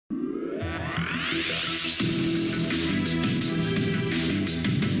Hello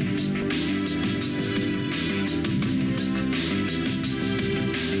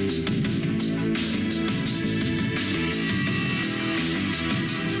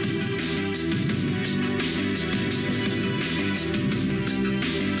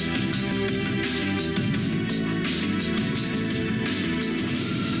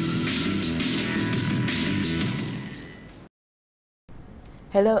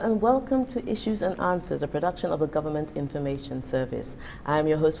and welcome to Issues and Answers, a production of the Government Information Service. I'm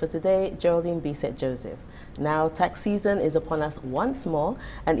your host for today, Geraldine Bisset-Joseph. Now, tax season is upon us once more,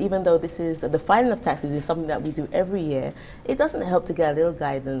 and even though this is the filing of taxes is something that we do every year, it doesn't help to get a little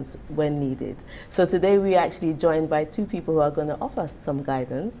guidance when needed. So today we're actually joined by two people who are going to offer us some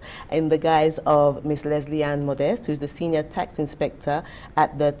guidance in the guise of Miss Leslie Ann Modeste, who's the Senior Tax Inspector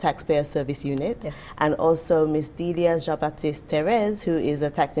at the Taxpayer Service Unit, yes, and also Miss Delia Jean-Baptiste Therese, who is a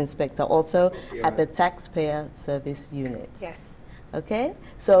Tax Inspector also at the Taxpayer Service Unit. Yes. Okay,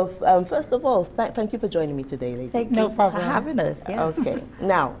 so first of all, thank you for joining me today, ladies. Thank you for having us. Yes. Okay,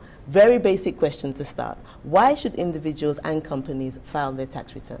 now, very basic question to start. Why should individuals and companies file their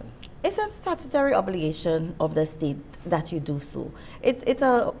tax return? It's a statutory obligation of the state that you do so. It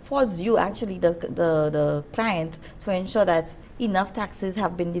affords you, actually, the client, to ensure that enough taxes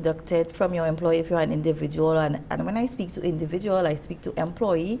have been deducted from your employee if you're an individual. And when I speak to individual, I speak to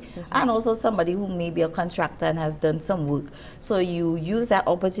employee, and also somebody who may be a contractor and has done some work. So you use that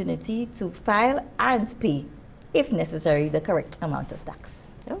opportunity to file and pay, if necessary, the correct amount of tax.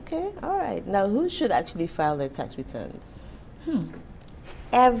 Okay, all right. Now, who should actually file their tax returns?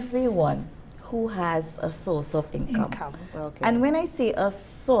 Everyone who has a source of income. Okay. And when I say a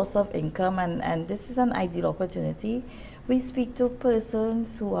source of income, and this is an ideal opportunity, we speak to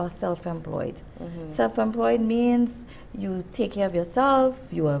persons who are self-employed. Self-employed means you take care of yourself,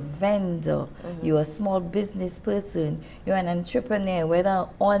 you're a vendor, you're a small business person, you're an entrepreneur, whether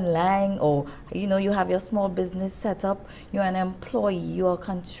online or you have your small business set up, you're an employee, you're a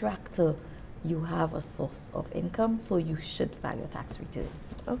contractor. You have a source of income, so you should file your tax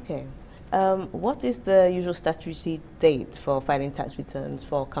returns. Okay. What is the usual statutory date for filing tax returns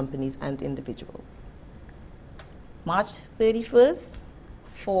for companies and individuals? March 31st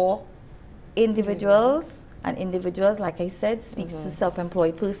for individuals, and individuals, like I said, speaks to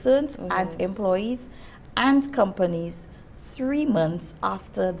self-employed persons and employees, and companies 3 months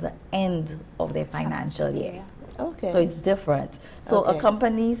after the end of their financial year. Okay. So it's different. So a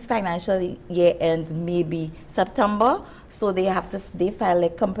company's financial year end may be September, so they file their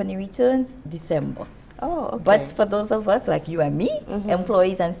company returns December. Oh, okay. But for those of us like you and me,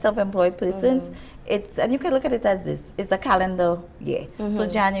 employees and self-employed persons, and you can look at it as this, it's the calendar year. So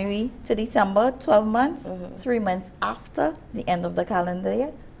January to December, 12 months, 3 months after the end of the calendar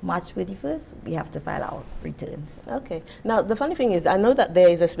year, March 31st, we have to file our returns. Okay. Now, the funny thing is, I know that there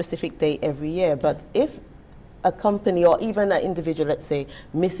is a specific date every year, but if a company or even an individual, let's say,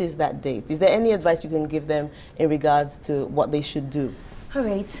 misses that date, is there any advice you can give them in regards to what they should do? All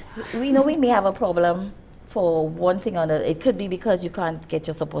right. We know we may have a problem for one thing or another. It could be because you can't get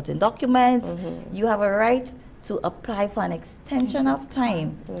your supporting documents. You have a right to apply for an extension of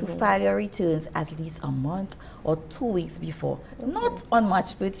time to file your returns at least a month or 2 weeks before. Not on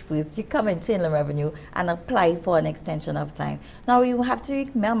March 31st. You come into Inland Revenue and apply for an extension of time. Now, you have to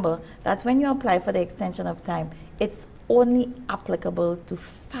remember that when you apply for the extension of time, it's only applicable to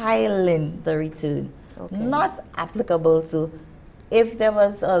filing the return, not applicable to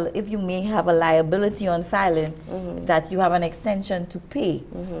if you may have a liability on filing that you have an extension to pay.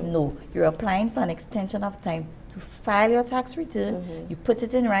 No, you're applying for an extension of time to file your tax return, you put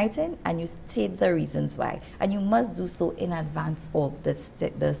it in writing, and you state the reasons why. And you must do so in advance of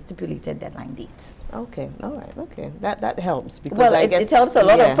the stipulated deadline date. Okay, all right, okay. That helps. Because well, I guess it helps a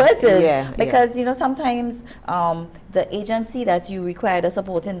lot of persons. Because, yeah. Sometimes the agency that you require the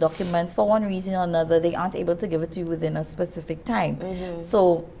supporting documents, for one reason or another, they aren't able to give it to you within a specific time.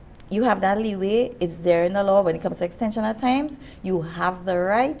 So you have that leeway. It's there in the law. When it comes to extension of times, you have the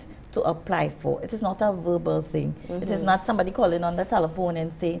right to apply for. It is not a verbal thing. It is not somebody calling on the telephone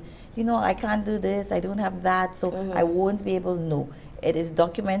and saying, I can't do this, I don't have that, so I won't be able. No. It is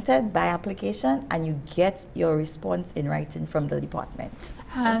documented by application, and you get your response in writing from the department.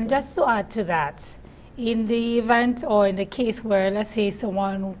 Just to add to that, in the event or in the case where, let's say,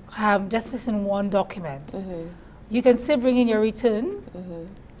 someone just missing one document, you can still bring in your return.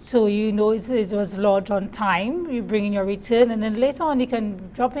 So it was lodged on time. You bring in your return, and then later on you can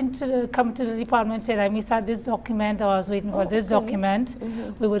come to the department and say, I missed out this document, or I was waiting for this document.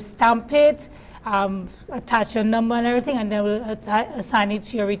 We would stamp it, attach your number and everything, and then we'll assign it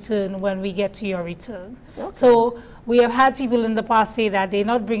to your return when we get to your return. Okay. So we have had people in the past say that they're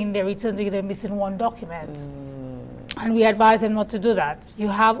not bringing their returns because they're missing one document. And we advise them not to do that. You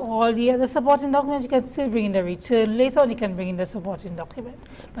have all the other supporting documents, you can still bring in the return. Later on, you can bring in the supporting document.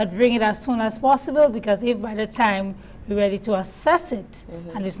 But bring it as soon as possible, because if by the time we're ready to assess it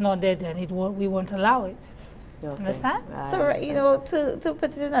and it's not there, then we won't allow it. Okay. Understand? So, you know, to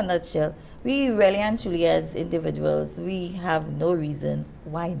put it in a nutshell, we really and truly as individuals, we have no reason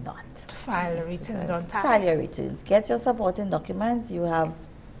why not. To file the returns on time. File your returns. Get your supporting documents. You have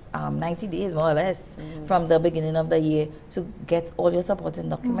 90 days, more or less, from the beginning of the year to get all your supporting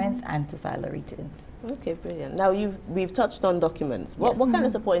documents and to file the returns. Okay, brilliant. Now, we've touched on documents. What kind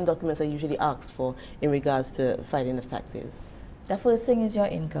of supporting documents are usually asked for in regards to filing of taxes? The first thing is your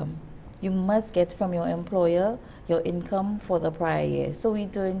income. You must get from your employer your income for the prior year. So we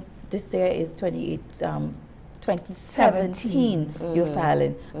doing this year is 2017 you're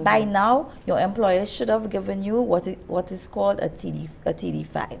filing. By now, your employer should have given you what is called a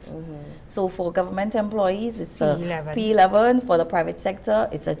TD5. So for government employees, it's P11. a P11. For the private sector,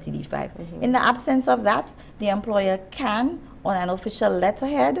 it's a TD5. In the absence of that, the employer can, on an official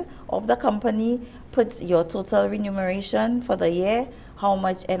letterhead of the company, put your total remuneration for the year, how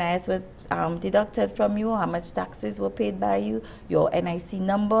much NIS was deducted from you, how much taxes were paid by you, your NIC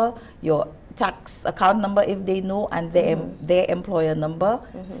number, your tax account number if they know, and their employer number.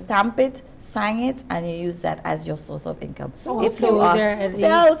 Stamp it, sign it, and you use that as your source of income. If So you are there-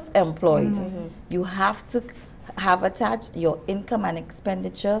 self-employed, you have to have attached your income and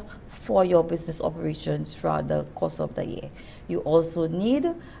expenditure for your business operations throughout the course of the year. You also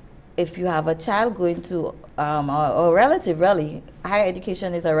need, if you have a child going to, or a relative really, higher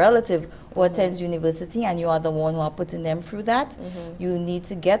education is a relative who attends university and you are the one who are putting them through that, you need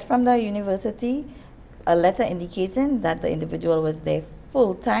to get from the university a letter indicating that the individual was there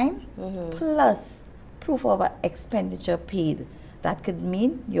full-time, plus proof of expenditure paid. That could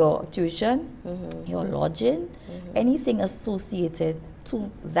mean your tuition, your lodging, anything associated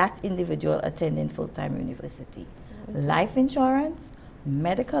to that individual attending full-time university. Life insurance,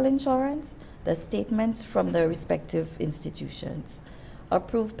 medical insurance, the statements from the respective institutions,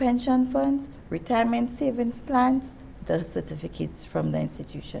 approved pension funds, retirement savings plans, the certificates from the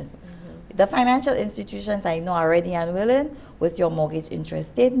institutions. The financial institutions I know are ready and willing with your mortgage interest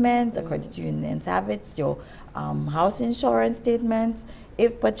statements, the credit unions have it, your house insurance statements.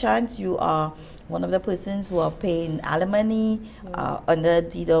 If perchance you are one of the persons who are paying alimony under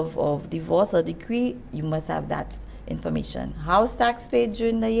deed of divorce or decree, you must have that information. House tax paid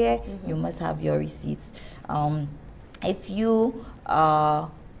during the year, you must have your receipts. If you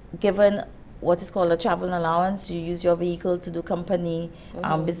are given what is called a travel allowance, you use your vehicle to do company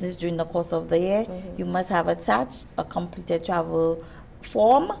business during the course of the year, you must have attached a completed travel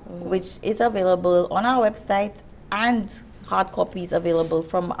form, which is available on our website, and hard copies available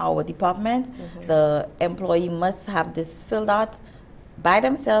from our department. The employee must have this filled out by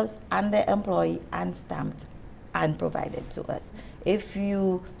themselves and their employee and stamped and provided to us. If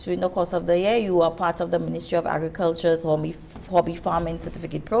you, during the course of the year, you are part of the Ministry of Agriculture's Hobby Farming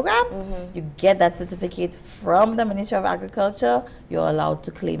Certificate Program, you get that certificate from the Ministry of Agriculture, you're allowed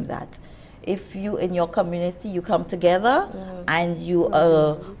to claim that. If you, in your community, you come together and you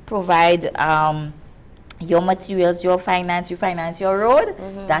provide your materials, you finance your road,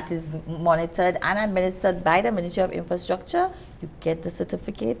 that is monitored and administered by the Ministry of Infrastructure, you get the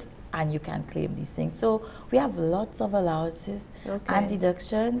certificate and you can claim these things. So we have lots of allowances and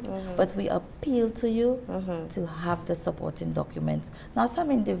deductions, but we appeal to you to have the supporting documents. Now,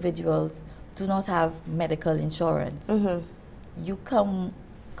 some individuals do not have medical insurance. You come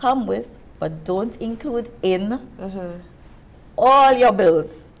with, but don't include in all your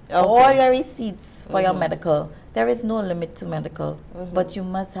bills, all your receipts for your medical. There is no limit to medical, but you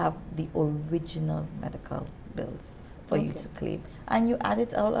must have the original medical bills for you to claim. And you add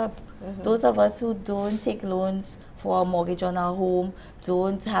it all up. Those of us who don't take loans for a mortgage on our home,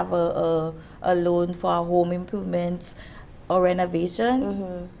 don't have a loan for our home improvements or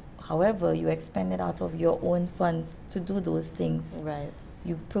renovations, however, you expend it out of your own funds to do those things. Right.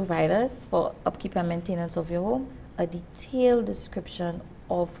 You provide us, for upkeep and maintenance of your home, a detailed description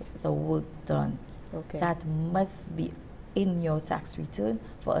of the work done. That must be in your tax return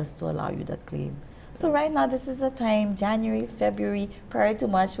for us to allow you to claim. So right now, this is the time, January, February, prior to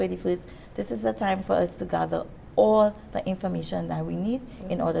March 21st, this is the time for us to gather all the information that we need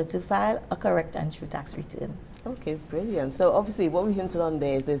in order to file a correct and true tax return. Okay, brilliant. So obviously what we hinted on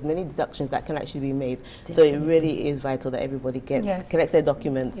there is there's many deductions that can actually be made. So it really is vital that everybody collects their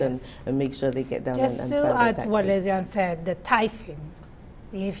documents and make sure they get down and file their taxes. Just to add to what Lezian said, the tithing.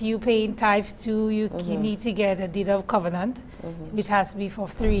 If you pay in tithe too, you need to get a deed of covenant, which has to be for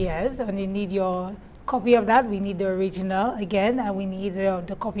 3 years, and you need your copy of that. We need the original again, and we need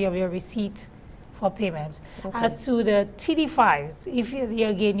the copy of your receipt for payment. As to the TD5s, if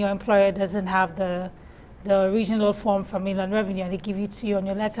again your employer doesn't have the original form from Inland Revenue and they give it to you on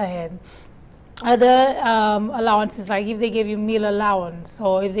your letterhead, other allowances, like if they give you meal allowance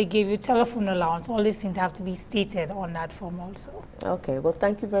or if they give you telephone allowance, all these things have to be stated on that form also. Okay, well,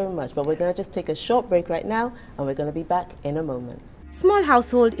 thank you very much. But we're going to just take a short break right now, and we're going to be back in a moment. Small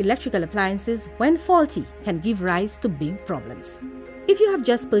household electrical appliances, when faulty, can give rise to big problems. If you have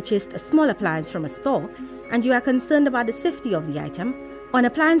just purchased a small appliance from a store and you are concerned about the safety of the item, or an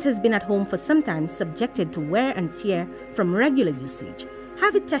appliance has been at home for some time subjected to wear and tear from regular usage,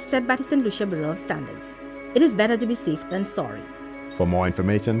 have it tested by the St. Lucia Bureau of Standards. It is better to be safe than sorry. For more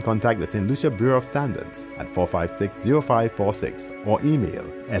information, contact the St. Lucia Bureau of Standards at 456-0546 or email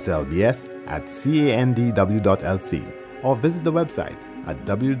slbs@candw.lc or visit the website at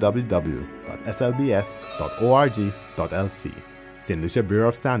www.slbs.org.lc. St. Lucia Bureau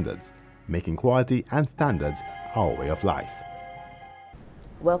of Standards, making quality and standards our way of life.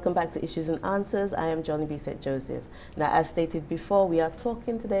 Welcome back to Issues and Answers. I am Johnny B. Joseph. Now, as stated before, we are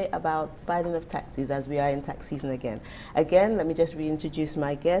talking today about filing of taxes as we are in tax season again. Again, let me just reintroduce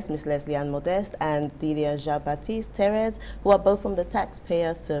my guests, Ms. Leslie Ann Modeste and Delia Jean-Baptiste Therese, who are both from the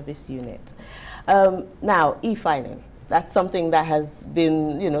Taxpayer Service Unit. Now, e-filing. That's something that has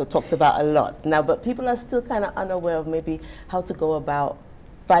been, talked about a lot now, but people are still kind of unaware of maybe how to go about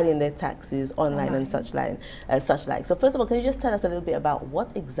filing their taxes online and such like. So first of all, can you just tell us a little bit about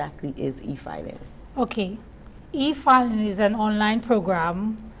what exactly is e-filing? Okay. E-filing is an online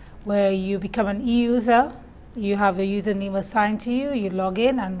program where you become an e-user. You have a username assigned to you, you log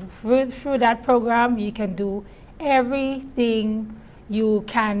in, and through that program you can do everything you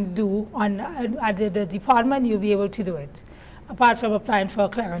can do at the department. You'll be able to do it, apart from applying for a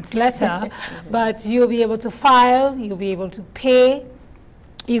clearance letter. But you'll be able to file, you'll be able to pay,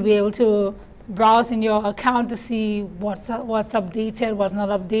 you'll be able to browse in your account to see what's updated, what's not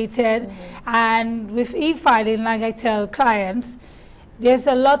updated. And with e-filing, like I tell clients, there's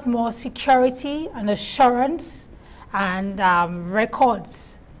a lot more security and assurance and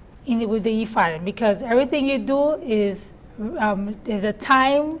records with the e-filing, because everything you do is there's a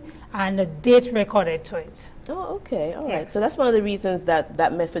time and a date recorded to it. Oh, okay, all right. So that's one of the reasons that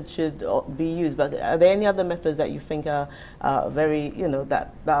that method should be used. But are there any other methods that you think are very,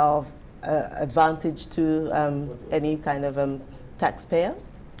 that are advantage to any kind of taxpayer?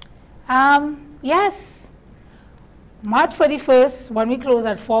 Yes. March 31st, when we close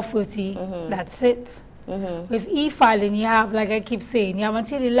at 4:30, that's it. With e-filing, you have, like I keep saying, you have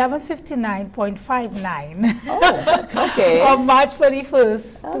until 11:59.59 on March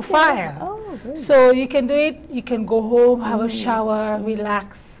 31st to file. Oh, so you can do it, you can go home, have a shower,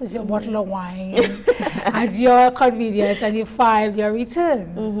 relax with your bottle of wine at your convenience, and you file your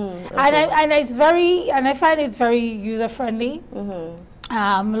returns. And it's very, and I find it's very user-friendly.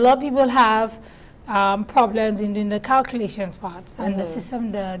 A lot of people have problems in doing the calculations part, and the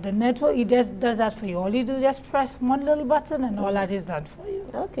system, the network, it just does that for you. All you do is just press one little button and all that is done for you.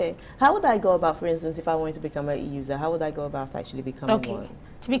 Okay. How would I go about, for instance, if I wanted to become an e-user, how would I go about actually becoming one?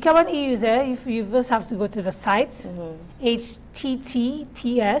 To become an e-user, you first have to go to the site,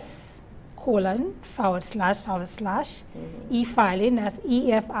 https:// e-filing, that's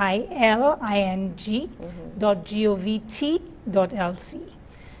efiling.govt.lc.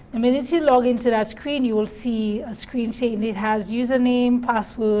 The minute you log into that screen, you will see a screen saying it has username,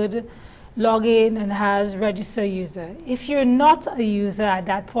 password, login, and has register user. If you're not a user at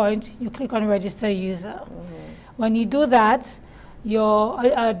that point, you click on register user. When you do that, your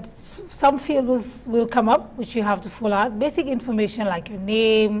some fields will come up which you have to fill out. Basic information like your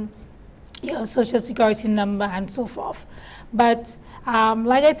name, your social security number, and so forth. But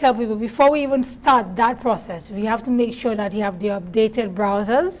like I tell people, before we even start that process, we have to make sure that you have the updated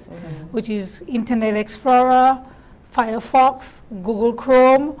browsers, which is Internet Explorer, Firefox, Google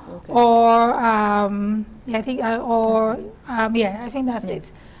Chrome, or I think that's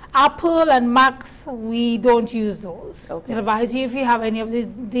it. Apple and Macs, we don't use those. I advise you, if you have any of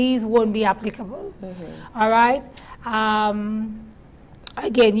these won't be applicable. All right.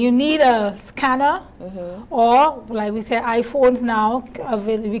 Again, you need a scanner, or like we say, iPhones now,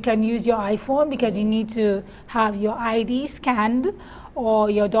 we can use your iPhone because you need to have your ID scanned or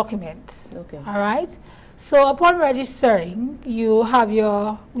your documents. All right. So upon registering, you have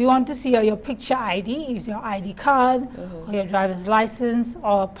we want to see your picture ID, is your ID card, or your driver's license,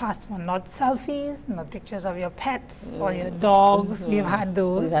 or passport, not selfies, not pictures of your pets or your dogs. We've had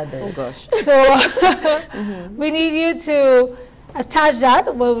those. We've had those. Oh gosh. So we need you to attach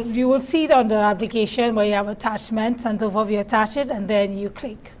that. Well, you will see it on the application where you have attachments and so forth. You attach it and then you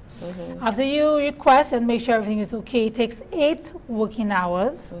click. After you request and make sure everything is okay, it takes 8 working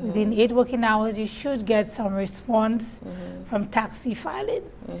hours. Within 8 working hours, you should get some response from tax e-filing.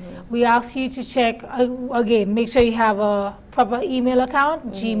 We ask you to check, again, make sure you have a proper email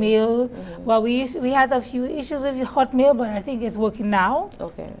account, Gmail. Well, we had a few issues with Hotmail, but I think it's working now.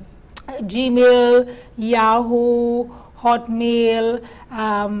 Okay. Gmail, Yahoo, Hotmail,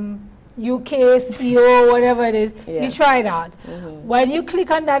 UK, CO, whatever it is, you try it out. When you click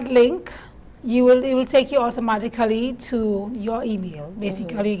on that link, it will take you automatically to your email.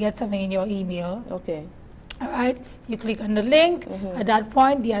 Basically, you get something in your email. Okay. All right, you click on the link. At that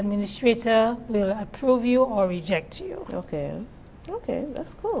point, the administrator will approve you or reject you. Okay. Okay,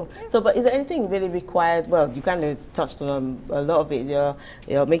 that's cool. So, but is there anything really required? Well, you kind of touched on a lot of it.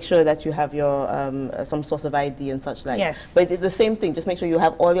 Make sure that you have your some source of ID and such like. Yes. But is it the same thing? Just make sure you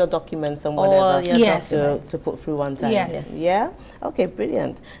have all your documents and whatever to put through one time. Yes. Yeah. Okay,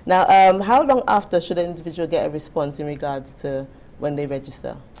 brilliant. Now, how long after should an individual get a response in regards to when they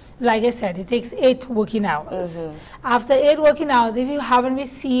register? Like I said, it takes 8 working hours. After 8 working hours, if you haven't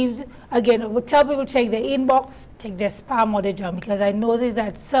received, again, I would tell people check their inbox, check their spam or their junk, because I noticed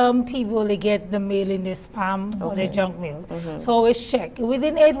that some people, they get the mail in their spam or their junk mail. So always check.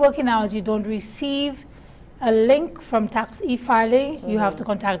 Within 8 working hours, you don't receive a link from tax e-filing, you have to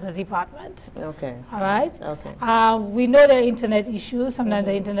contact the department. Okay. All right? Okay. We know there are internet issues. Sometimes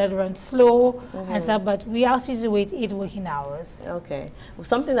the internet runs slow and stuff, but we ask you to wait 8 working hours. Okay. Well,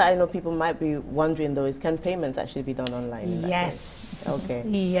 something that I know people might be wondering though is, can payments actually be done online? In that Yes. case? Okay.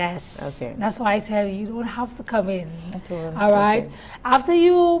 Yes. Okay. That's why I said you don't have to come in. At all. All right? Okay. After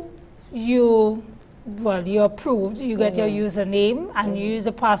you're approved, you get your username and you use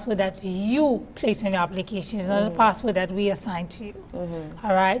the password that you place in your application. It's not a password that we assign to you.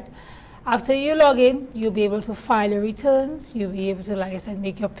 All right? After you log in, you'll be able to file your returns. You'll be able to, like I said,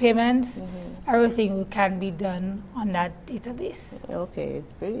 make your payments. Everything can be done on that database. Okay,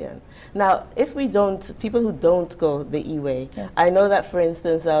 brilliant. Now, if we don't, people who don't go the e-way, I know that, for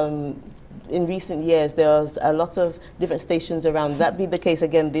instance, in recent years, there's a lot of different stations around. That be the case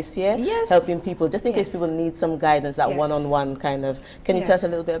again this year? Yes. Helping people, just in case people need some guidance, that one-on-one kind of. Can you tell us a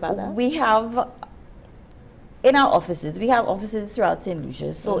little bit about that? We have, in our offices, we have offices throughout St.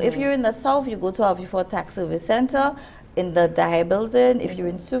 Lucia. So if you're in the south, you go to our Before Tax Service Center in the Dye building. If you're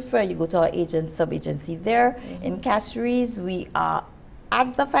in Sufra, you go to our sub-agency there. In Castries, we are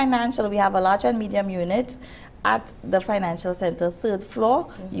at the financial, we have a large and medium unit at the financial center, 3rd floor.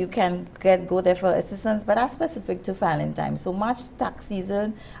 You can go there for assistance, but that's specific to filing time. So March tax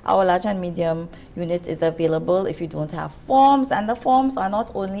season, our large and medium unit is available if you don't have forms, and the forms are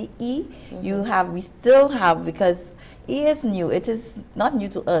not only E, we still have, because E is new. It is not new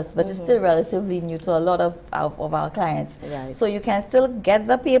to us, but it's still relatively new to a lot of our clients. Right. So you can still get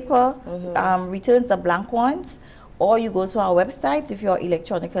the paper returns, the blank ones, or you go to our website if you're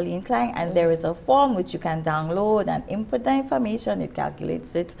electronically inclined, and there is a form which you can download and input the information. It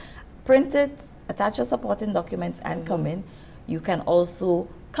calculates it, print it, attach your supporting documents, and come in. You can also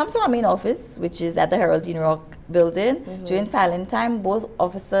come to our main office, which is at the Heraldine Rock building. During filing time, both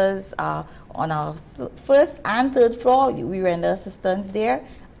officers are on our 1st and 3rd floor. We render assistance there,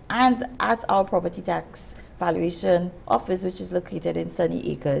 and at our property tax valuation office, which is located in Sunny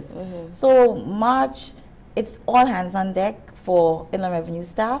Acres. So March, it's all hands on deck for Inland Revenue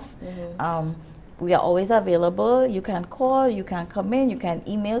staff. We are always available. You can call, you can come in, you can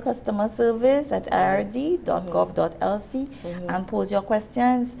email customer service at ird.gov.lc and pose your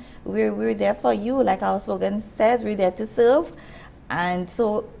questions. We're there for you. Like our slogan says, we're there to serve. And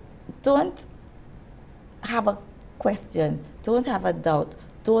so don't have a question, don't have a doubt,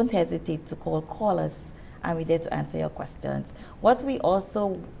 don't hesitate to call us, and we're there to answer your questions. What we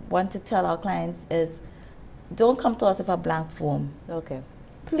also want to tell our clients is, don't come to us with a blank form. Okay.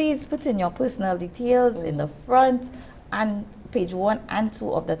 Please put in your personal details in the front and page 1 and 2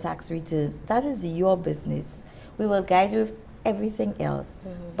 of the tax returns. That is your business. We will guide you with everything else.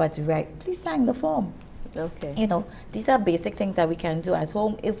 But please sign the form. Okay. You know, these are basic things that we can do at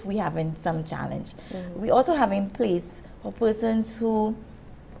home if we having some challenge. We also have in place for persons who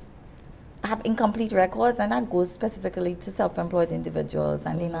have incomplete records, and that goes specifically to self-employed individuals,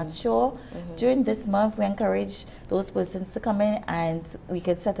 and they're not sure. During this month, we encourage those persons to come in, and we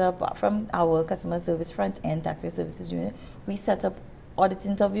could set up from our customer service front end, taxpayer services unit, we set up audit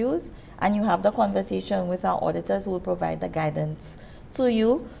interviews, and you have the conversation with our auditors who will provide the guidance to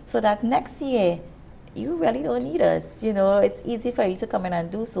you, so that next year you really don't need us. You know, it's easy for you to come in and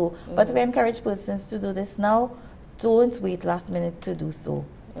do so. But we encourage persons to do this now. Don't wait last minute to do so.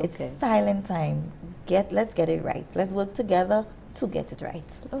 It's filing time. Let's get it right. Let's work together to get it right.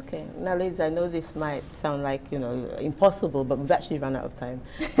 Okay. Now, ladies, I know this might sound like, you know, impossible, but we've actually run out of time.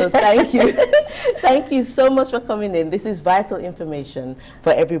 So thank you. Thank you so much for coming in. This is vital information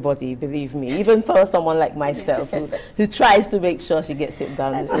for everybody, believe me, even for someone like myself who tries to make sure she gets it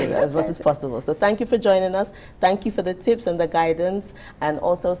done as much as possible. So thank you for joining us. Thank you for the tips and the guidance. And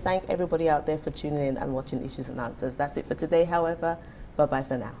also thank everybody out there for tuning in and watching Issues and Answers. That's it for today, however. Bye-bye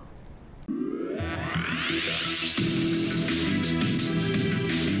for now.